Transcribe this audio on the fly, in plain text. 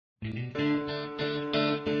It's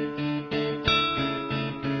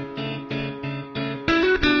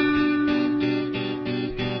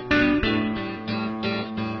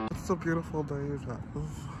a beautiful day, you guys.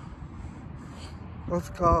 Let's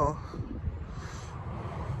go.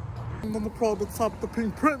 I'm on the pro to top the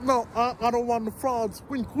pink print. No, I don't want the frauds.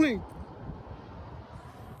 Wink, wink.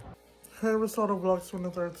 Hey, Risotto Vlogs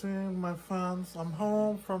 2013. My fans, I'm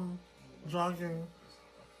home from jogging.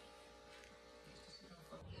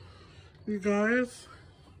 You guys,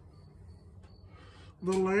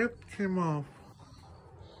 the light came off.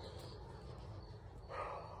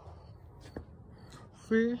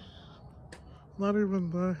 See? Not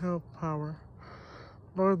even they have power.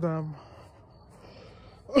 Nor them.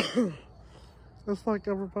 It's like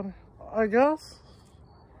everybody. I guess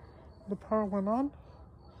the power went on.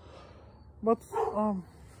 But,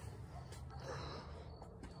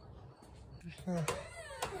 yeah.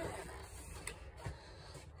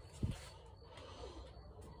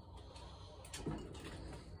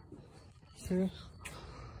 See?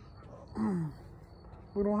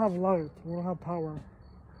 We don't have light. We don't have power.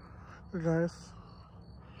 You guys.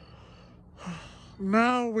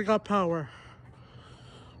 Now we got power.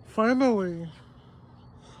 Finally.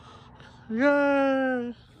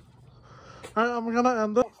 Yay! I'm gonna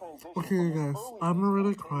end it. Okay, you guys. I'm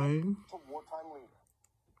already crying.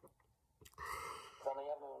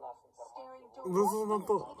 This is not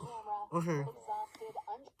the... Okay.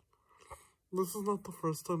 This is not the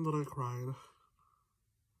first time that I cried.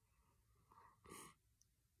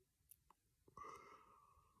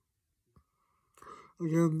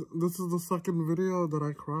 Again, this is the second video that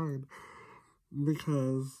I cried.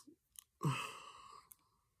 Because...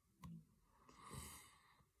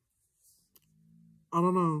 I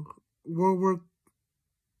don't know.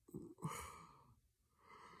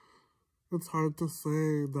 It's hard to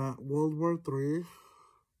say that World War III,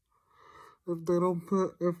 if they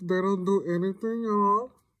don't do anything at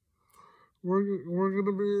all, we're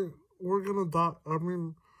gonna die. I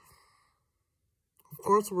mean, of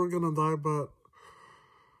course we're gonna die, but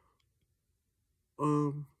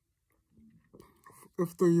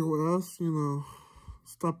if the US,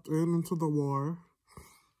 stepped into the war,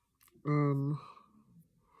 and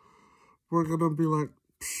we're gonna be like,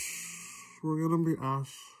 we're gonna be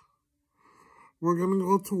ash. We're gonna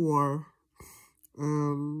go to war,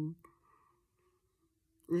 and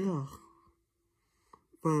yeah,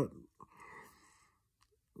 but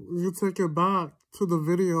you take it back to the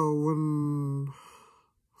video when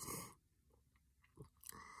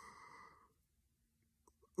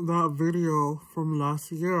that video from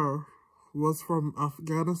last year was from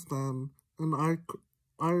Afghanistan, and I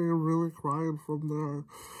really cried from there.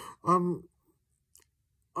 I'm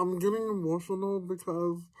getting emotional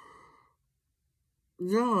because,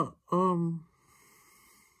 yeah,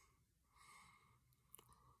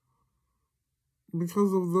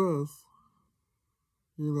 because of this,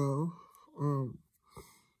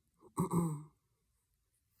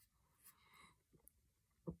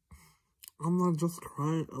 I'm not just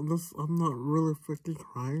crying. I'm not really freaking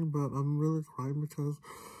crying, but I'm really crying because,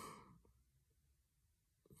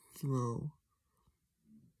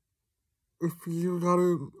 if you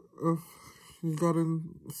gotta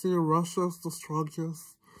see Russia's the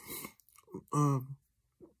strongest,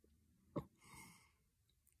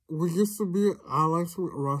 we used to be allies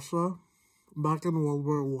with Russia back in World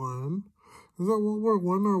War I. Is that World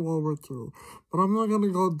War I or World War II? But I'm not gonna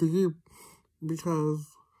go deep because,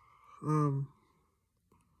 I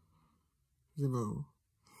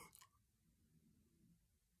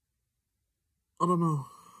don't know.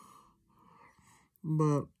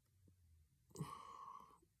 But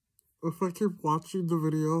if I keep watching the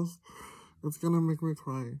videos, it's gonna make me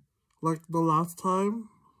cry. Like the last time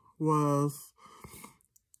was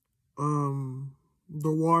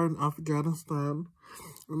the war in Afghanistan,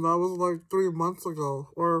 and that was like 3 months ago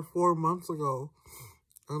or 4 months ago.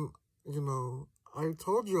 And I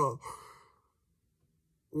told you,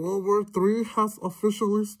 World War III has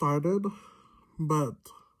officially started,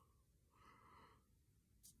 but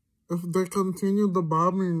if they continue the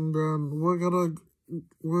bombing, then we're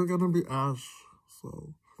gonna be ash.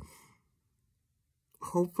 So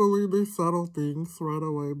hopefully they settle things right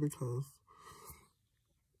away, because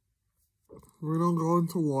we don't go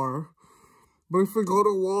into war. But if we go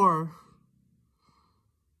to war,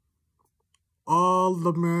 all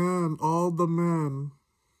the men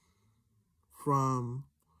from,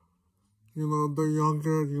 the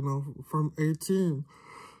younger, from 18,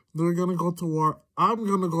 they're gonna go to war. I'm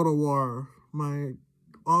gonna go to war. My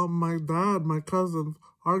dad, my cousins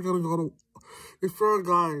are gonna go to... If you're a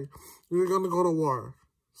guy, you're gonna go to war.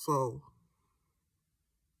 So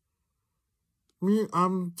me,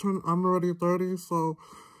 I'm already 30, so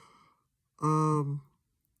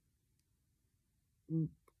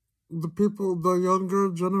the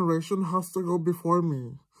younger generation has to go before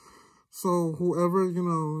me. So whoever,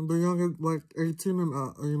 the younger, like 18 and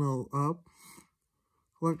up,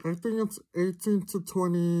 like I think it's 18 to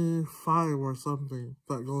 25 or something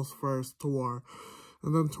that goes first to war,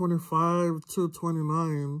 and then 25 to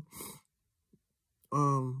 29,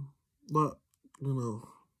 that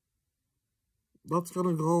that's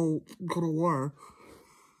gonna go to war.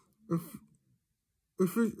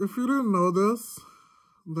 If you didn't know this,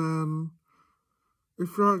 then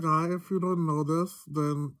if you're a guy, if you don't know this,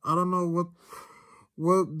 then I don't know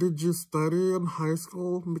what did you study in high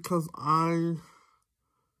school, because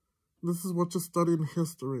this is what you study in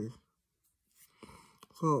history.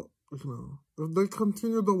 So, if they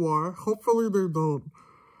continue the war, hopefully they don't.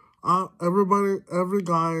 Every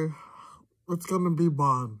guy, it's gonna be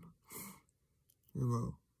bond.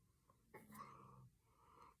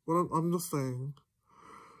 But I'm just saying.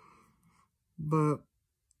 But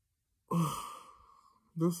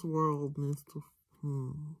this world needs to.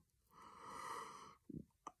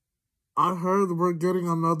 I heard we're getting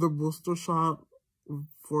another booster shot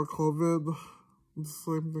for COVID. The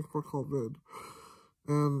same thing for COVID.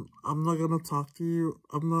 And I'm not gonna talk to you.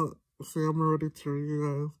 I'm not saying I'm already to you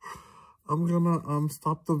guys. I'm gonna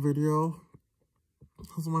stop the video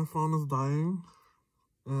because my phone is dying.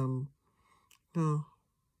 And yeah.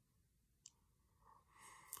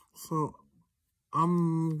 So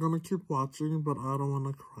I'm gonna keep watching, but I don't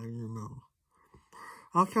wanna cry,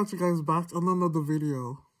 I'll catch you guys back on another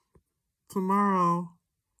video tomorrow.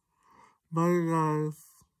 Bye, you guys.